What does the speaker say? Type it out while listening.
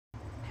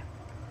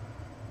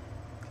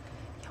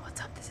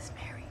This is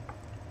Mary.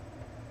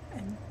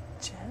 And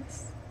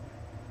Jess?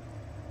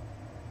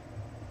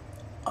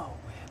 Oh,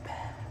 we're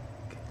back.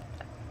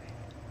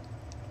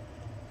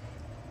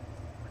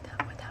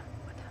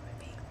 What time it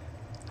be?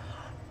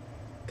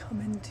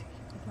 Coming to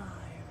you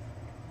live,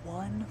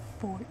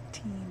 1:14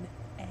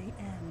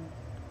 a.m.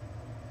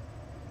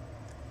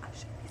 I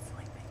should be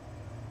sleeping.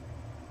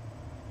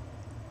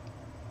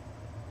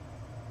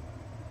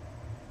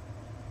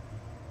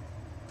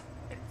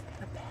 It's in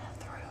the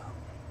bathroom.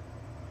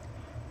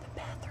 The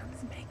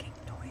bathroom's making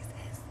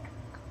noises.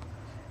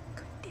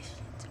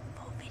 Conditions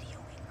for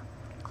videoing are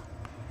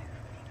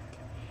perfect.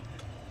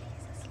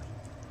 Katie's asleep.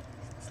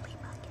 She's asleep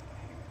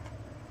again.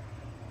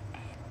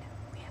 And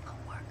we have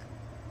homework.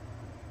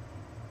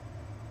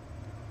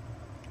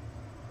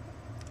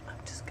 I'm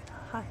just gonna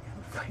hide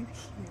out right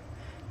here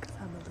because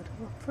I'm a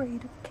little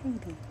afraid of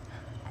Katie.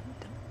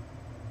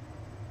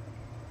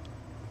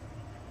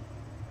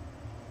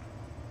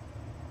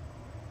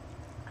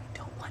 I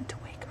don't want to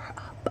wake her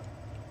up.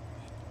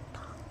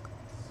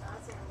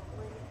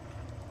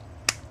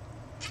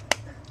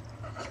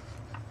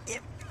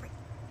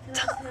 Can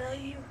I tell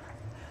you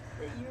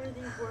that you're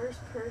the worst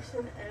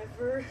person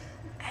ever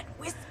At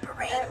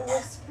whispering. at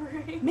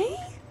whispering? Me?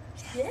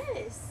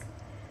 Yes.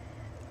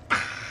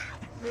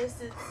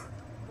 Miss, it's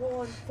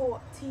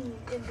 1:14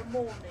 in the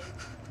morning.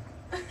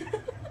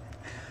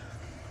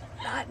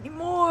 Not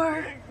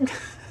anymore.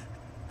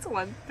 It's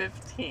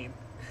 1:15.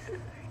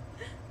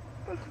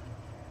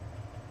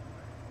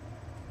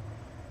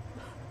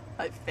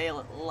 I fail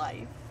at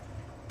life.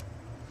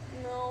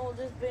 No,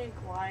 just being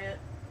quiet.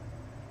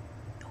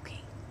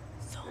 Okay,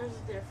 so There's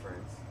a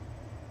difference.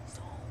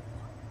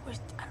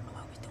 I don't know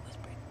why we're still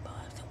whispering, but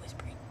I'm still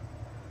whispering.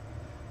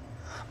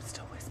 I'm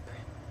still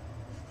whispering.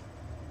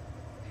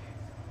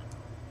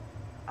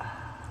 I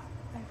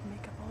have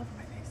makeup all over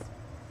my face.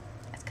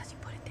 That's because you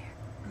put it there.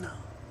 No.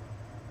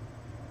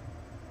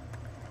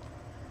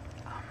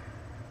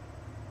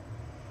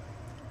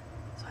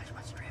 So I just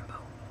watched Rambo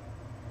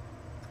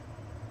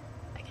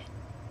again,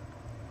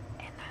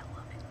 and I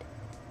love it.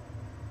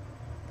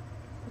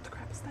 What the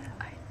crap is that?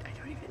 I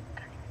don't even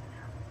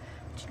know.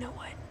 But you know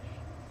what?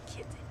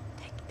 Kids,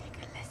 take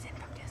a lesson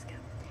from Jessica.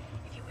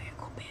 If you wear a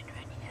cool band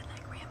around your head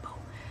like Rambo,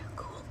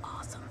 cool,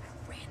 awesome,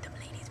 random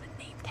ladies with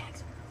name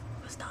tags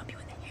will stop you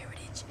in the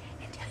heritage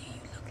and tell you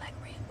you look like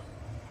Rambo.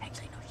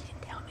 Actually, no, she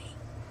didn't tell me.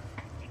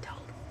 She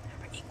told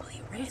her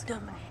equally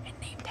random and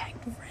name tag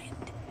friend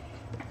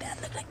that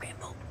I look like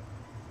Rambo.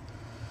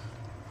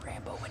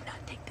 Rambo would not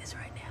take this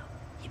right now.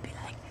 He'd be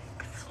like,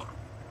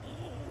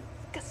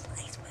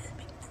 slice with his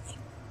big knife.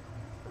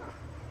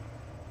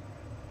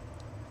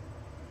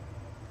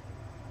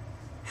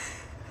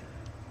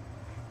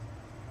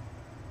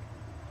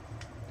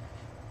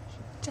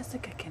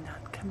 Jessica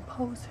cannot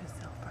compose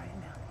herself right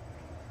now.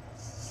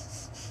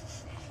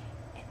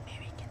 And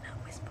Mary cannot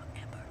whisper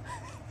ever.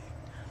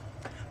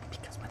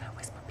 Because when I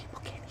whisper, people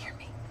can't hear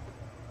me.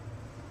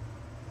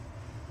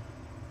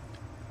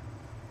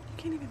 You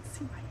can't even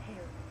see my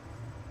hair.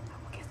 Oh,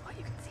 well, guess what?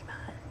 You can see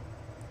mine.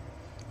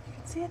 You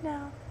can see it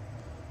now.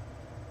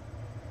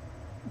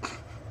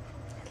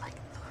 It's like,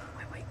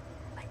 wait,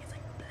 like it's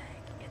like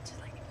black. It's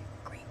just like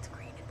green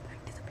screen and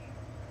black disappear.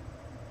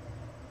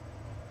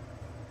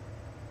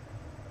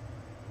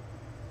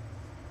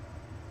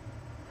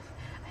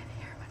 I have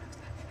hair in my nose.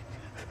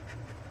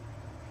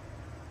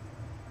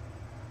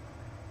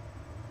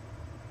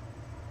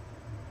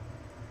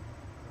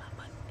 My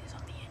butt is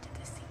on the edge of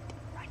the seat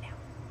right now.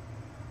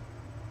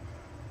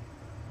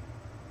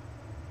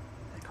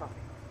 The coffee.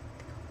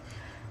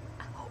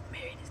 I hope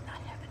Mary does not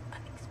have an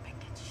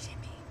unexpected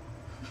shimmy.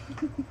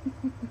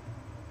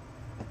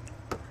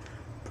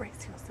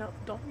 Brace yourself.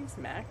 Don't use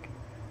Mac.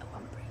 Oh,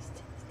 I'm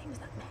braced. His name is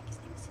not Mac. His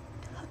name is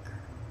Tucker.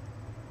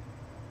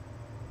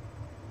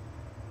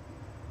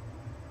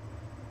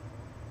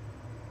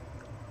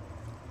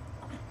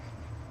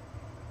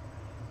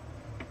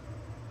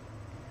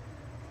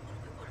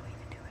 What are we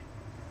even doing?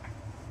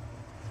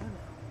 I don't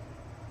know.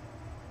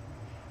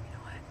 You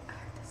know what? I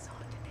heard this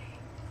song today.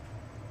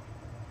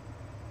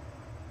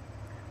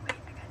 Wait,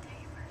 I gotta tell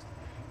you first,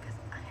 because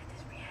I had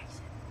this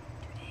reaction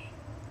today.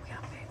 We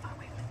got very far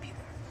away from the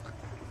computer.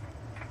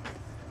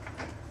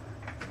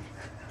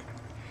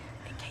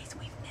 In case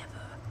we've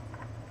never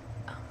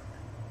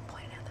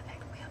pointed out the fact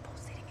that we are both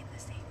sitting in the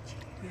same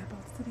chair. We are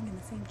both sitting in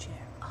the same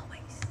chair.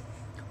 Always.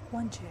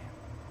 One chair.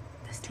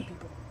 The Two same.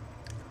 people.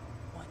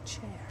 One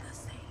chair. The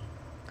same.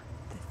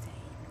 The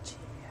same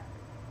chair.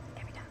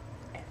 Every time.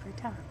 Every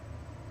time.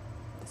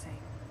 The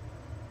same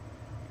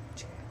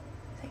chair.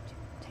 Same.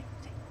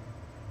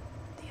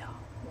 They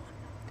all one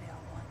They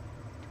are one.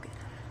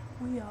 together.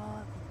 We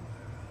are the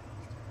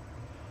world.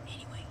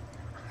 Anyway,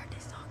 I heard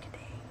this song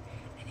today,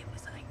 and it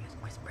was like, it was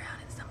Chris Brown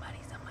and somebody,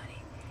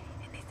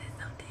 and they said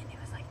something, and it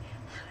was like,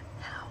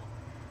 how,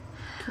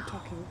 Keep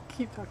talking.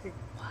 Keep talking.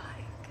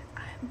 why? 'Cause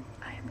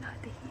I am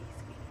not the he,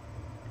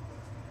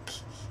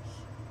 sweetie.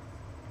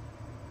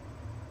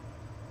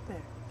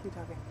 There. Keep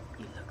talking.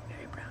 You look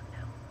very brown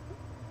now.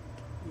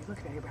 You look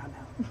very brown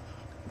now.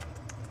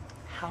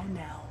 How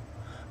now?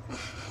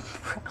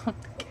 Brown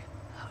cow.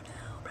 Oh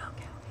no, brown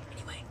cow.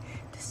 Anyway,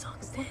 this song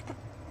said,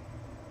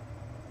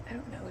 I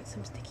don't know, it's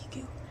some sticky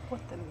goo.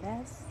 What the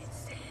mess? It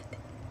said,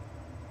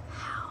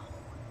 how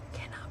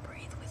can I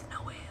breathe with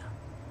no air?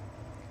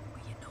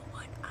 Well, you know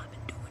what? I've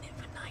been doing it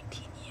for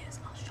 19 years.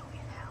 I'll show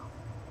you how.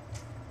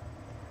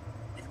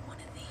 With one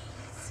of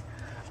these.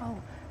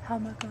 Oh, how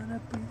am I gonna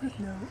breathe with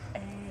no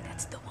air?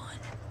 That's the one.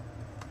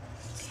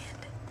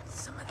 And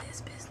some of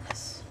this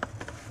business.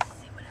 Let's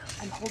see what else.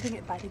 I'm holding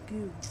it by the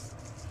goo.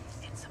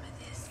 And some of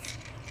this.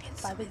 And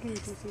By some the of goo. Do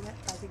this. you see that?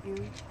 By the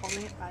goo.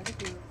 Holding it by the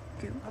goo.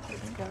 Goo. Up,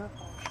 it's gonna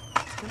fall.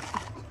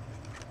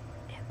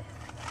 And this.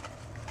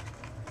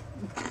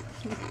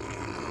 I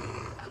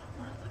don't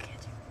want to look at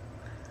you.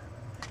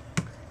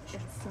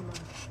 And some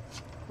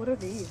what are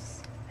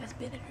these? That's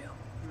Benadryl.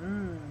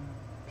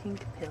 Pink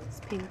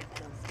pills. Pink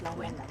pills. La, la,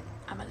 When la.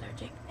 I'm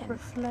allergic and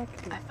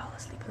Reflecting. I fall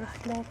asleep a lot.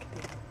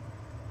 Reflecting.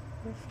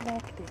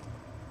 Reflecting.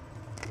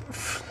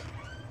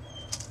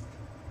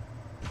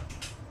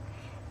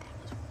 That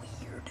was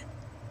weird.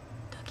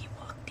 Dougie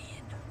walked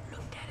in,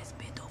 looked at us,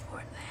 bent over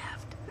and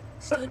laughed.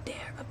 Stood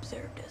there,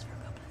 observed us for a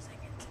couple of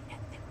seconds, and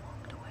then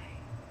walked away.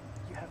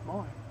 You have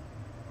more.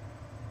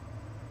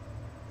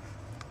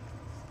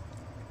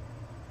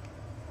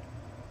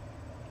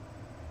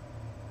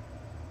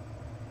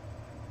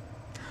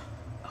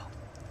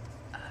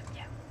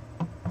 Yeah.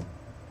 I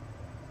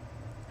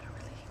don't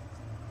really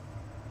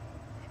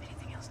have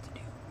anything else to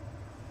do.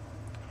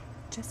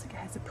 Jessica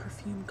has a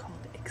perfume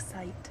called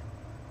Excite.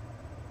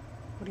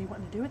 What do you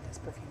want to do with this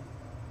perfume?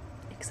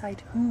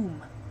 Excite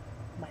whom,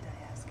 might I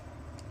ask?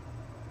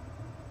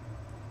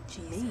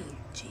 Jesus. Me.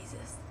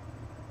 Jesus.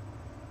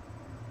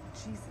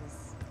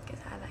 Jesus.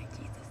 Because I like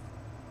Jesus.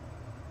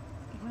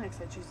 You want to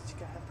excite Jesus, you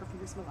gotta have perfume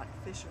that smells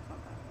like fish or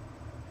something.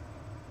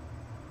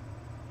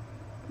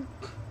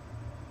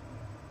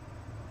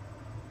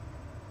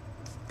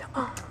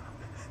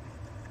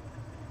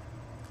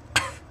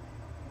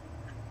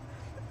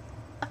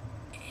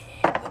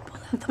 And we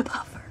pull out the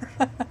puffer.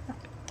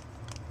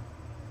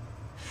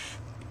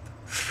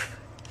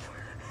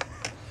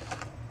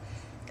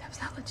 That was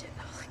not legit.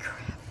 Holy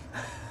crap.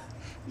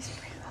 You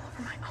sprayed it all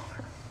over my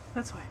arm.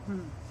 That's why.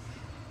 I'm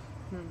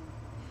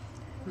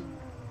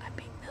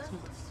being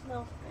nuzzled. It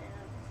smells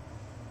bad.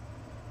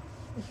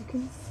 You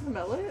can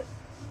smell it?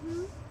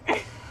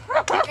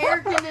 Air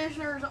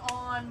conditioner's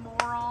on,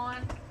 moron.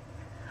 I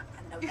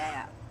know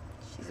that.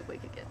 She's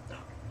awake again.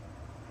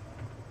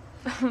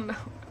 I don't know.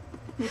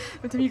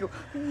 What time you go?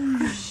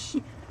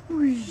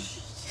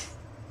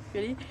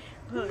 Ready?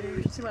 Oh,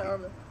 you should see my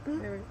arm though.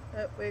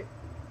 Wait.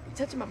 You're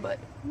touching my butt.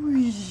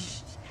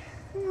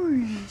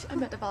 I'm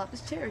about to fall off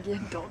this chair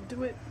again. Don't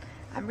do it.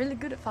 I'm really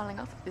good at falling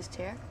off of this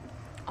chair.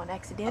 On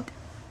accident.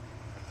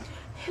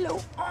 Hello.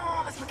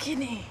 Oh, that's my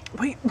kidney.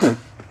 Wait.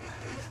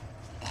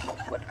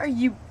 What are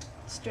you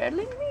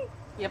straddling me?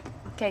 Yep.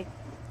 Okay.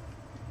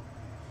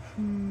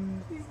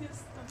 He's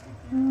just stuck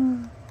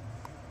again.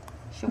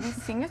 Should we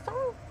sing a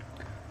song?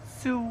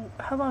 So,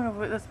 how long have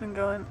this been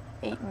going?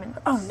 8 minutes.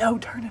 Oh no,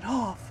 turn it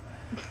off.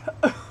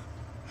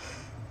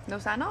 No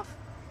sign off?